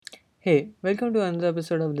Hey, welcome to another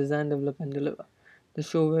episode of Design, Develop, and Deliver, the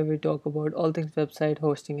show where we talk about all things website,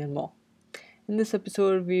 hosting, and more. In this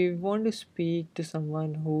episode, we want to speak to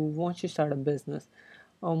someone who wants to start a business,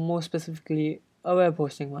 or more specifically, a web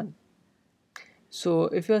hosting one. So,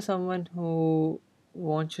 if you're someone who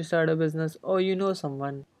wants to start a business, or you know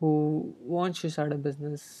someone who wants to start a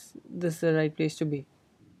business, this is the right place to be.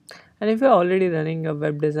 And if you're already running a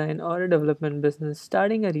web design or a development business,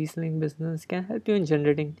 starting a reselling business can help you in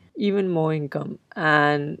generating even more income,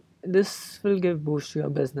 and this will give boost to your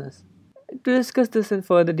business. To discuss this in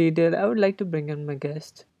further detail, I would like to bring in my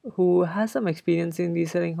guest who has some experience in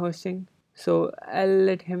reselling hosting. So I'll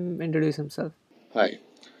let him introduce himself. Hi,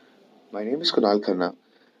 my name is Kunal Khanna,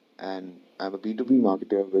 and I'm a B2B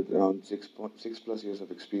marketer with around 6 plus years of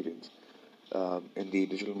experience in the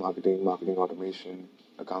digital marketing, marketing automation,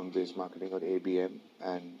 account based marketing or ABM,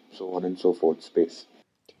 and so on and so forth space.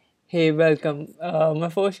 Hey, welcome. My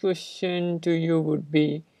first question to you would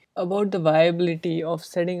be about the viability of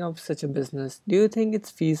setting up such a business. Do you think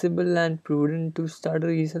it's feasible and prudent to start a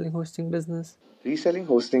reselling hosting business? Reselling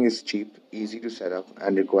hosting is cheap, easy to set up,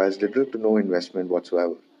 and requires little to no investment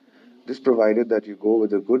whatsoever. This provided that you go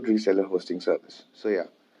with a good reseller hosting service. So, yeah,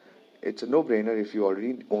 it's a no brainer if you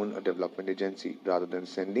already own a development agency. Rather than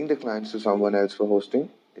sending the clients to someone else for hosting,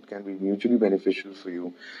 it can be mutually beneficial for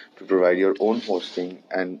you to provide your own hosting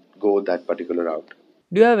and go that particular route.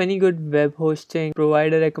 Do you have any good web hosting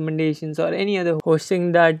provider recommendations or any other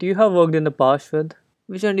hosting that you have worked in the past with?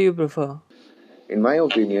 Which one do you prefer? In my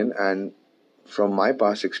opinion, and from my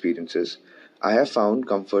past experiences, I have found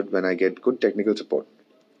comfort when I get good technical support.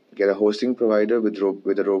 Get a hosting provider with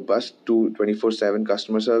a robust 24/7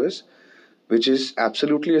 customer service, which is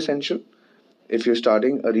absolutely essential if you're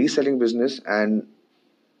starting a reselling business and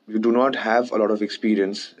you do not have a lot of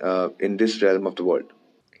experience in this realm of the world.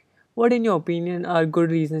 What, in your opinion, are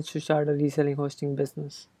good reasons to start a reselling hosting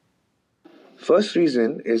business? First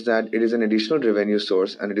reason is that it is an additional revenue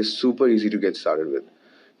source and it is super easy to get started with.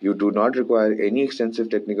 You do not require any extensive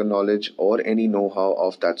technical knowledge or any know-how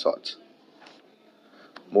of that sort.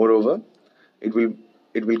 Moreover, it will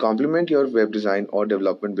it will complement your web design or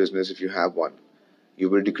development business if you have one. You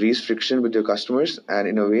will decrease friction with your customers and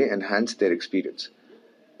in a way enhance their experience.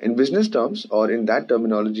 In business terms, or in that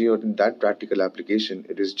terminology or in that practical application,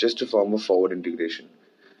 it is just a form of forward integration.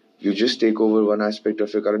 You just take over one aspect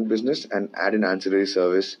of your current business and add an ancillary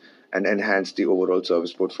service and enhance the overall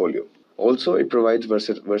service portfolio. Also, it provides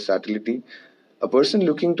versatility. A person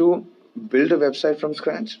looking to build a website from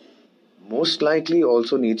scratch most likely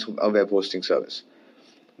also needs a web hosting service.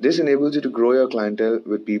 This enables you to grow your clientele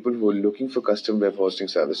with people who are looking for custom web hosting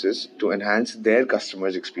services to enhance their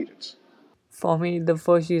customers' experience. For me, the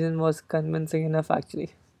first reason was convincing enough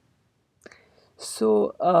actually.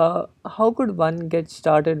 So, how could one get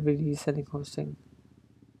started with reselling hosting?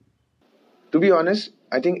 To be honest,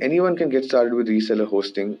 I think anyone can get started with reseller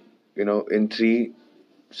hosting, in three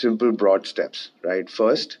simple broad steps, right?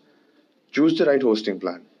 First, choose the right hosting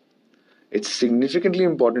plan. It's significantly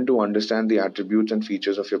important to understand the attributes and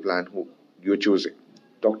features of your plan who you're choosing.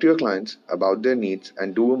 Talk to your clients about their needs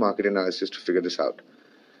and do a market analysis to figure this out.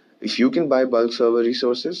 If you can buy bulk server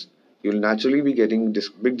resources, you'll naturally be getting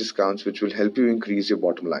big discounts which will help you increase your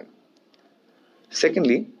bottom line.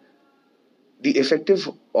 Secondly, the effective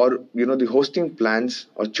or the hosting plans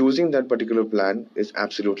or choosing that particular plan is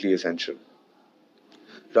absolutely essential.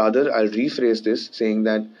 Rather, I'll rephrase this saying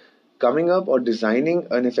that coming up or designing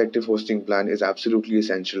an effective hosting plan is absolutely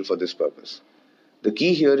essential for this purpose. The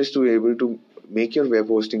key here is to be able to make your web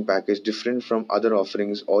hosting package different from other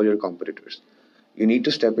offerings or your competitors. You need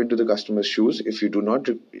to step into the customer's shoes. If you do not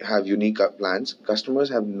have unique plans, customers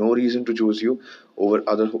have no reason to choose you over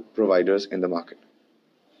other providers in the market.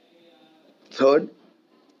 Third,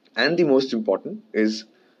 and the most important, is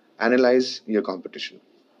analyze your competition.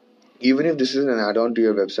 Even if this is an add on to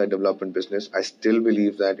your website development business, I still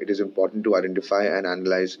believe that it is important to identify and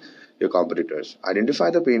analyze your competitors. Identify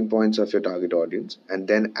the pain points of your target audience and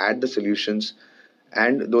then add the solutions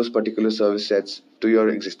and those particular service sets to your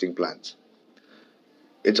existing plans.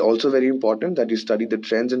 It's also very important that you study the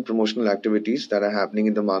trends and promotional activities that are happening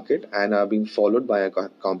in the market and are being followed by a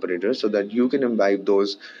competitor so that you can imbibe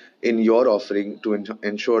those in your offering to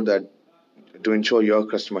ensure your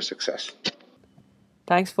customer success.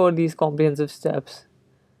 Thanks for these comprehensive steps.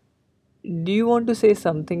 Do you want to say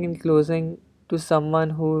something in closing to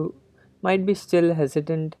someone who might be still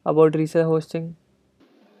hesitant about resale hosting?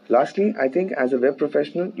 Lastly, I think as a web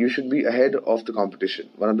professional, you should be ahead of the competition.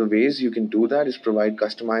 One of the ways you can do that is provide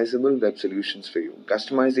customizable web solutions for you.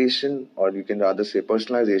 Customization, or you can rather say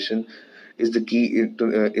personalization, is the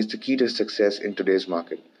key to success in today's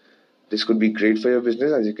market. This could be great for your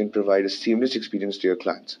business as you can provide a seamless experience to your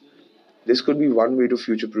clients. This could be one way to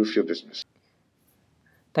future proof your business.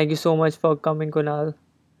 Thank you so much for coming, Kunal.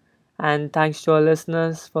 And thanks to our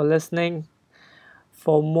listeners for listening.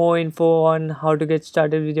 For more info on how to get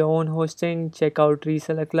started with your own hosting, check out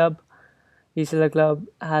Reseller Club. Reseller Club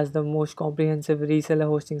has the most comprehensive reseller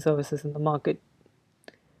hosting services in the market.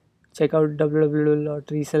 Check out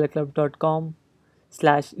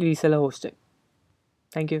www.resellerclub.com/resellerhosting.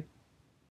 Thank you.